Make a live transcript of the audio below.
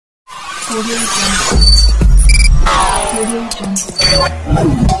Audio Jungle. Audio Jungle.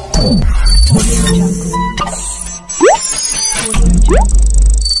 Audio Jungle. Audio Jungle.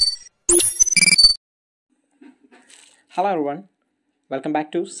 Hello everyone, welcome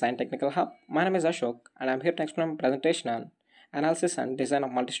back to SCIENTECHNICAL Hub. My name is Ashok and I am here to explain a presentation on analysis and design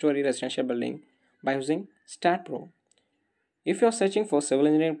of multi-story residential building by using STAAD Pro. If you are searching for civil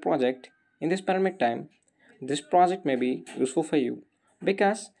engineering project in this pandemic time, this project may be useful for you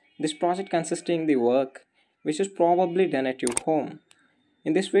because this project consisting the work which is probably done at your home.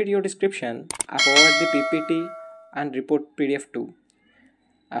 In this video description, I provide the PPT and report PDF too.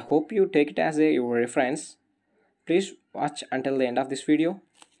 I hope you take it as your reference. Please watch until the end of this video.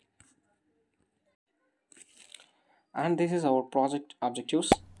 And this is our project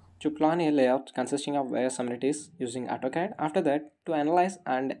objectives: to plan a layout consisting of various amenities using AutoCAD. After that, to analyze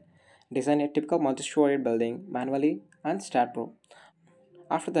and design a typical multi-story building manually and STAAD Pro.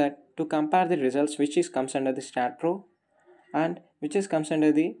 After that, to compare the results which is comes under the STAAD Pro and which is comes under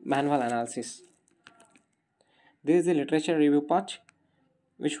the manual analysis. This is the literature review part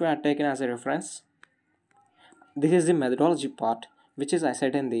which we are taken as a reference. This is the methodology part which is I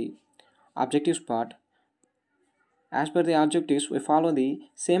said in the objectives part. As per the objectives, we follow the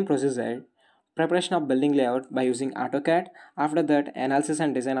same procedure: preparation of building layout by using AutoCAD. After that, analysis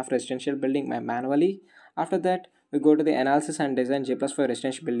and design of residential building by manually. After that, we go to the analysis and design G+5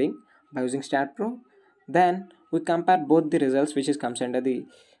 residential building by using STAAD Pro. Then we compare both the results which is comes under the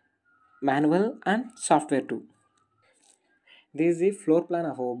manual and software too. This is the floor plan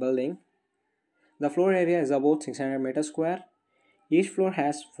of our building. The floor area is about 600 meters square. Each floor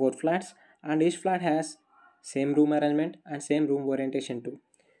has 4 flats and each flat has same room arrangement and same room orientation too.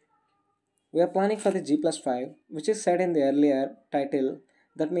 We are planning for the G+5 which is said in the earlier title.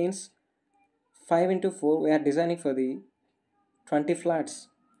 That means 5 into 4 we are designing for the 20 flats.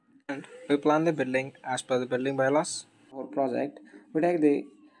 And we plan the building as per the building bylaws. Our project, we take the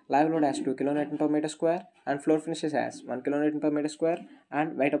live load as 2 kN per meter square and floor finishes as 1 kN per meter square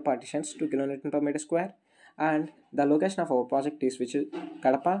and weight of partitions 2 kN per meter square. And the location of our project is which is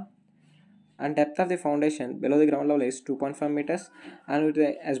Kadapa, and depth of the foundation below the ground level is 2.5 meters and with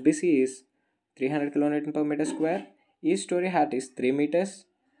the SBC is 300 kN per meter square. Each story height is 3 meters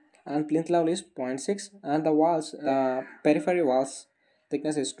and plinth level is 0.6, and the walls, the periphery walls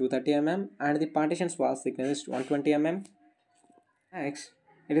thickness is 230 mm and the partitions walls thickness is 120 mm. Next,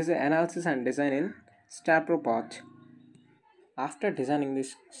 it is the analysis and design in STAAD Pro part. After designing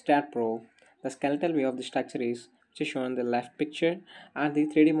this STAAD Pro, the skeletal view of the structure is which is shown in the left picture, and the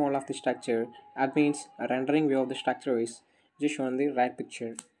 3D model of the structure, that means a rendering view of the structure, is which is shown in the right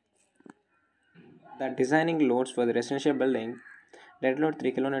picture. The designing loads for the residential building: dead load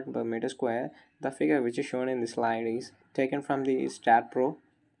 3 kN per meter square. The figure which is shown in the slide is taken from the STAAD Pro,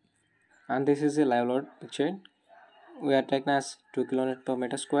 and this is the live load picture. We are taken as 2 kN per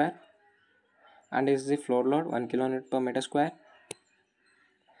meter square, and this is the floor load 1 kN per meter square,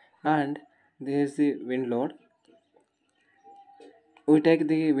 and this is the wind load. We take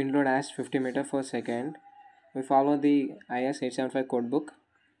the wind load as 50 meter per second. We follow the IS 875 code book,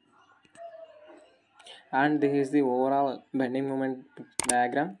 and this is the overall bending moment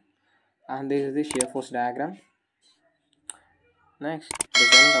diagram, and this is the shear force diagram. Next,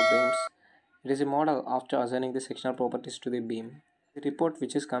 designing of beams. It is a model after assigning the sectional properties to the beam. The report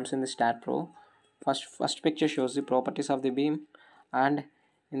which is comes in the STAAD Pro. First picture shows the properties of the beam, and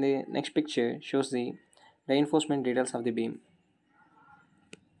in the next picture shows the reinforcement details of the beam.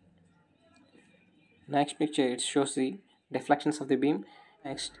 Next picture, it shows the deflections of the beam.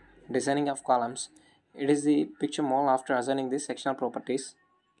 Next, designing of columns. It is the picture model after assigning the sectional properties.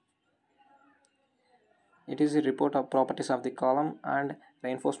 It is the report of properties of the column and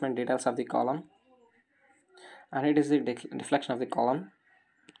reinforcement details of the column, and it is the deflection of the column.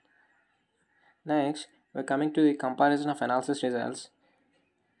 Next, we are coming to the comparison of analysis results.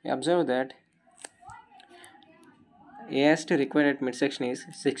 We observe that AST required at midsection is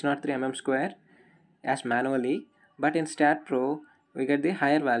 603 mm square as manually, but in STAAD Pro we get the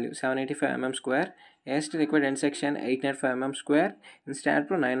higher value 785 mm square. AST required end section 895 mm square, in STAAD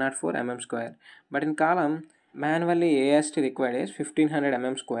Pro 904 mm square, but in column manually AST required is 1500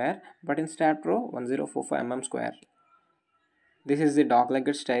 mm square, but in STAAD Pro 1045 mm square. This is the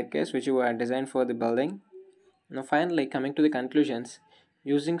dog-legged staircase which we are designed for the building. Now finally, coming to the conclusions,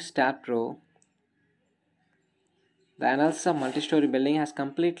 using STAAD Pro, the analysis of multi-story building has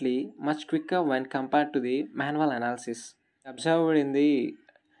completely much quicker when compared to the manual analysis. Observed in the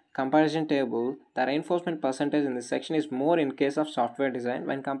comparison table, the reinforcement percentage in this section is more in case of software design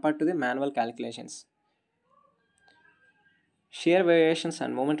when compared to the manual calculations. Shear variations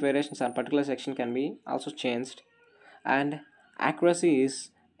and moment variations on particular section can be also changed, and accuracy is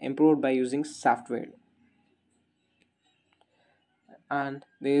improved by using software. And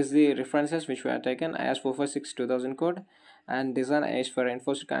these the references which were taken: IS 456 2000 code, and design IS for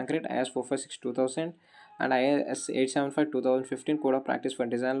reinforced concrete IS 456 2000, and IS 875 2015 code of practice for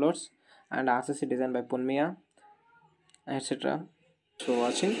design loads, and RCC design by Punmiya, etc. For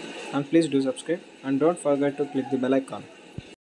watching, and please do subscribe and don't forget to click the bell icon.